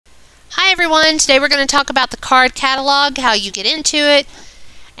Hi everyone, today we're going to talk about the card catalog, how you get into it,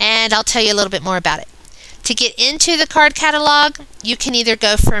 and I'll tell you a little bit more about it. To get into the card catalog, you can either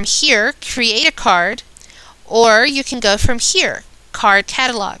go from here, create a card, or you can go from here, card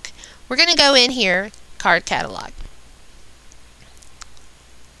catalog. We're going to go in here, card catalog.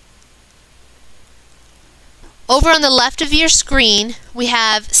 Over on the left of your screen, we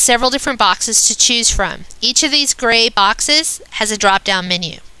have several different boxes to choose from. Each of these gray boxes has a drop-down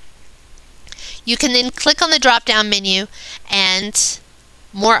menu. You can then click on the drop-down menu and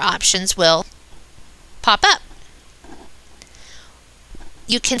more options will pop up.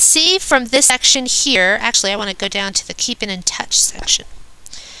 You can see from this section here, actually I want to go down to the Keeping in Touch section.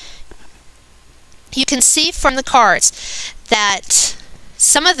 You can see from the cards that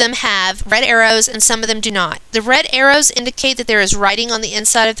some of them have red arrows and some of them do not. The red arrows indicate that there is writing on the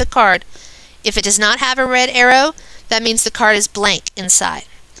inside of the card. If it does not have a red arrow, that means the card is blank inside.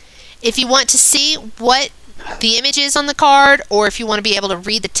 If you want to see what the image is on the card, or if you want to be able to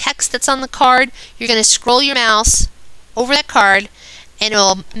read the text that's on the card, you're going to scroll your mouse over that card and it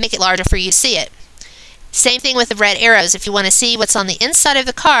will make it larger for you to see it. Same thing with the red arrows. If you want to see what's on the inside of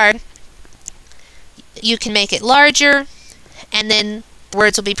the card, you can make it larger, and then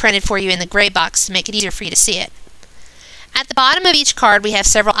words will be printed for you in the gray box to make it easier for you to see it. At the bottom of each card, we have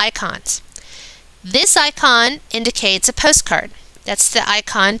several icons. This icon indicates a postcard. That's the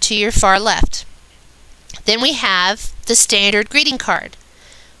icon to your far left. Then we have the standard greeting card.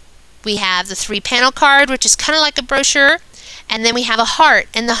 We have the 3-panel card, which is kind of like a brochure, and then we have a heart,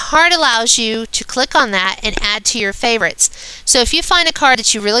 and the heart allows you to click on that and add to your favorites. So if you find a card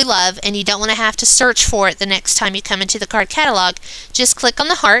that you really love and you don't want to have to search for it the next time you come into the card catalog, just click on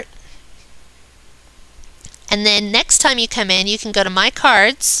the heart, and then next time you come in, you can go to My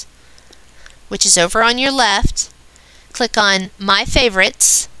Cards, which is over on your left, click on My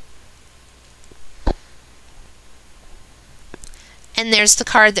Favorites, and there's the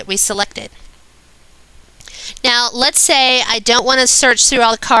card that we selected. Now let's say I don't want to search through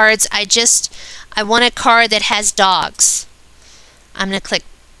all the cards, I want a card that has dogs. I'm going to click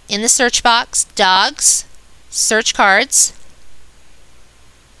in the search box, Dogs, Search Cards,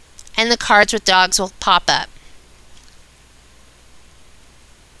 and the cards with dogs will pop up.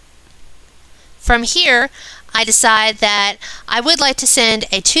 From here, I decide that I would like to send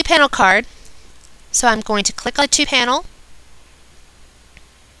a 2-panel card, so I'm going to click on 2-panel,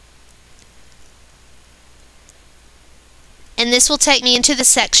 and this will take me into the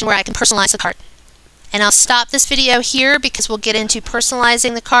section where I can personalize the card. And I'll stop this video here because we'll get into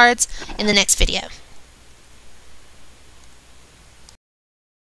personalizing the cards in the next video.